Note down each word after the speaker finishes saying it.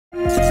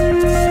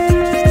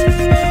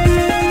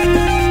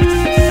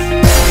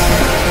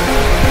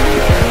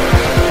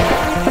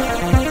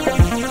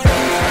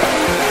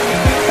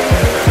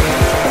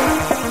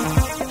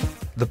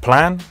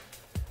plan?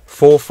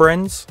 4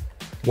 friends,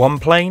 1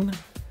 plane,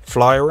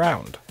 fly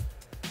around.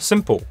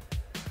 Simple.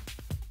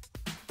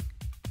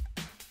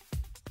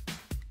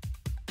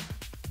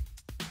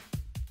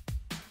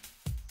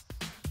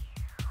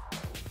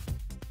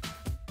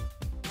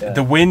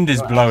 The wind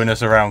is blowing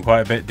us around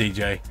quite a bit,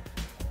 DJ.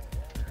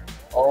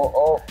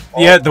 Oh,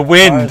 yeah, the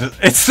wind.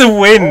 It's the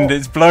wind.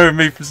 It's blowing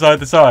me from side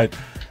to side.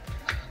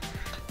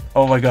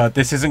 Oh my god,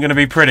 this isn't going to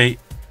be pretty.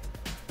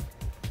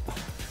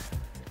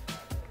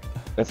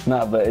 It's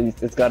not, but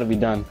it's got to be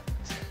done.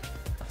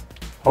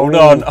 Hold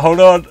on, hold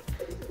on.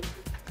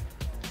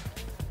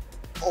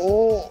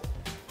 Oh.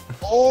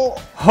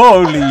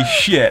 Holy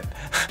shit.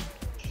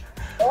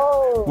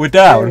 Oh. We're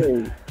down.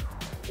 Okay.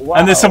 Wow.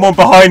 And there's someone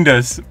behind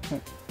us.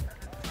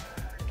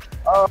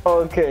 Oh,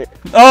 okay.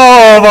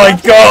 Oh my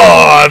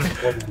god!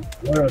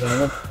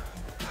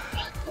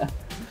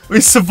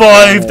 We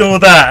survived all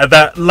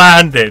that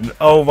landing.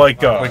 Oh my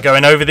god. We're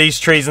going over these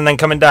trees and then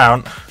coming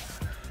down.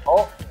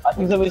 Oh, I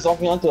think somebody's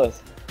walking onto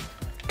us.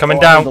 Coming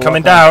down,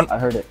 coming down. I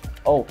heard it.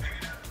 Oh.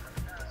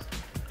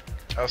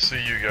 I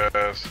see you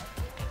guys.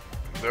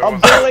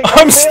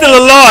 I'm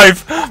still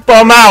alive, but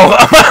I'm out.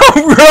 I'm out.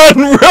 Run,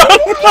 run,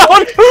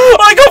 run!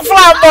 I got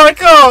flat by a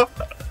car.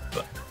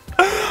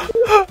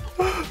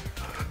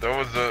 There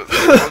was a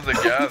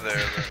guy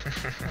there.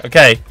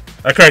 Okay,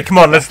 come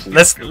on,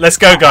 let's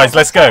go, guys.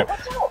 Let's go.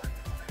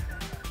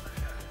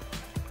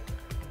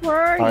 Where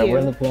are you? Alright, we're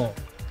in the plane.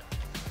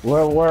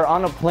 We're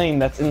on a plane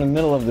that's in the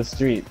middle of the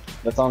street.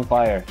 That's on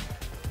fire.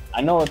 I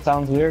know it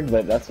sounds weird,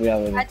 but that's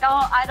reality. I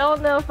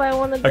don't know if I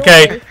want to do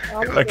Okay, this.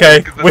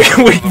 okay,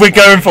 we're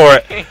going for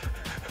it.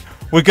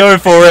 We're going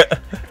for it.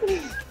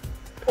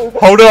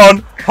 Hold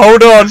on,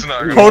 hold on,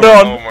 hold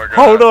on,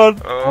 hold on.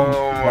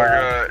 Oh my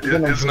god,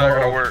 it's not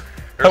gonna work.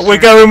 We're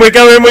going.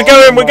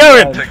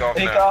 Take off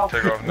now.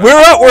 Take off now. We're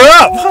up.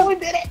 Oh, we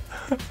did it!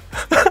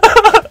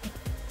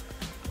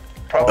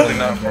 Probably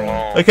not for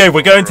long. Okay,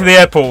 we're going to the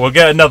airport. We'll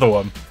get another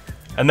one,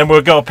 and then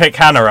we'll go pick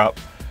Hannah up.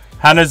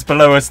 Hannah's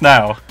below us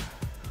now.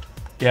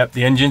 Yep,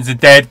 the engines are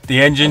dead.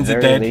 The engines are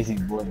dead. Lazy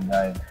boy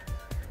died.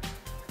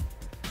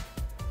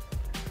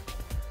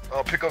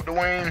 I'll pick up the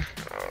wing.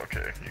 Oh,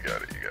 okay, you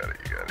got it.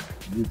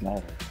 You got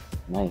it.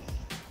 Nice.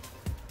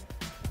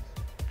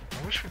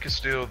 I wish we could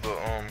steal the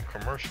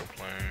commercial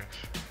planes.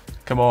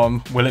 Come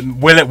on, will it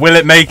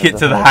make it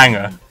to the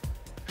hangar?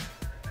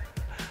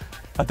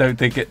 I don't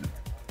think it.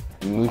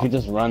 We could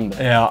just run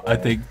there. Yeah, I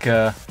think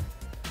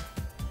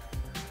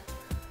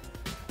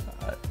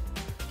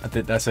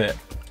that's it.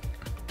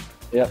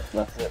 Yep,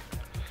 that's it.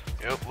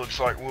 Yep, looks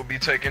like we'll be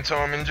taking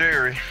Tom and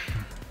Jerry.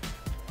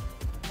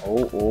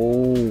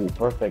 Oh,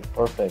 perfect.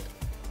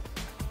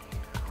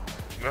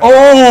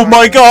 Oh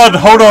my god,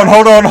 hold on.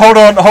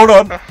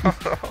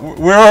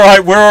 We're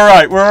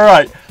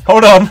alright.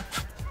 Hold on.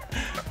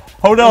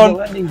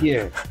 Landing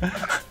gear.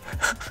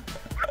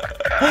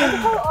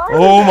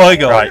 Oh my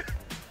god. Right.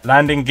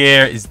 Landing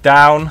gear is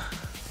down.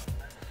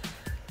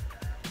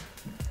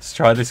 Let's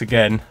try this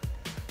again.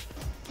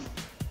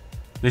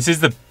 This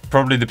is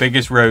probably the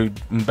biggest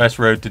road and best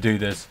road to do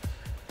this.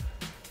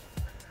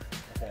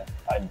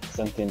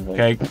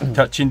 Okay,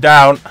 touching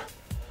down.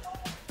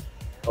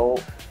 Oh.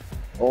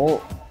 We're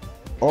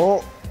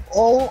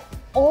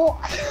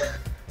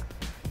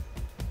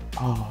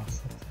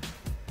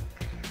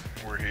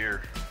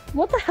here.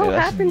 What the hell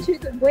happened to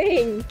the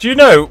wing? Do you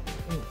know?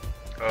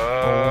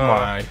 Oh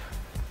my.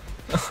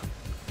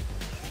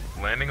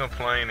 Landing a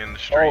plane in the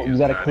street. Oh, you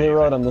got a clear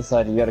road on this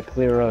side. We're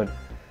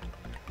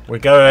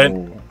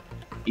going. Oh.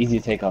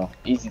 Easy takeoff.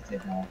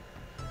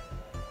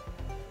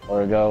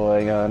 We're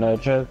going on a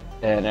trip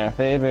in our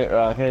favorite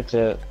rocket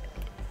ship.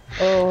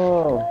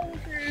 Oh.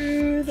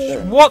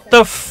 What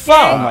the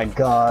fuck? Oh my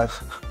gosh.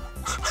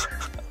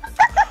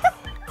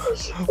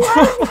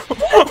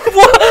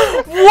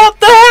 What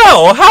the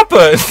hell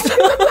happened?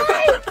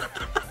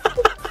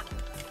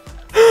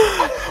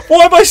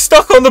 Why am I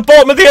stuck on the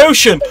bottom of the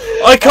ocean?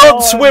 I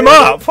can't swim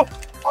up.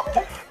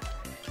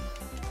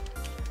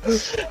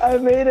 I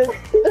made it.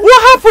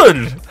 What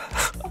happened?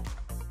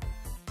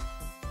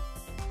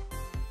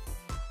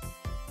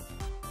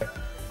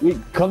 We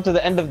come to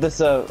the end of this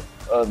boat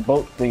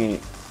thingy.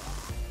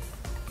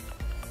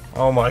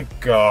 Oh my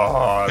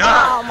god.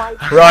 Oh my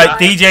god. Right,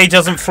 DJ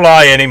doesn't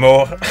fly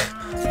anymore.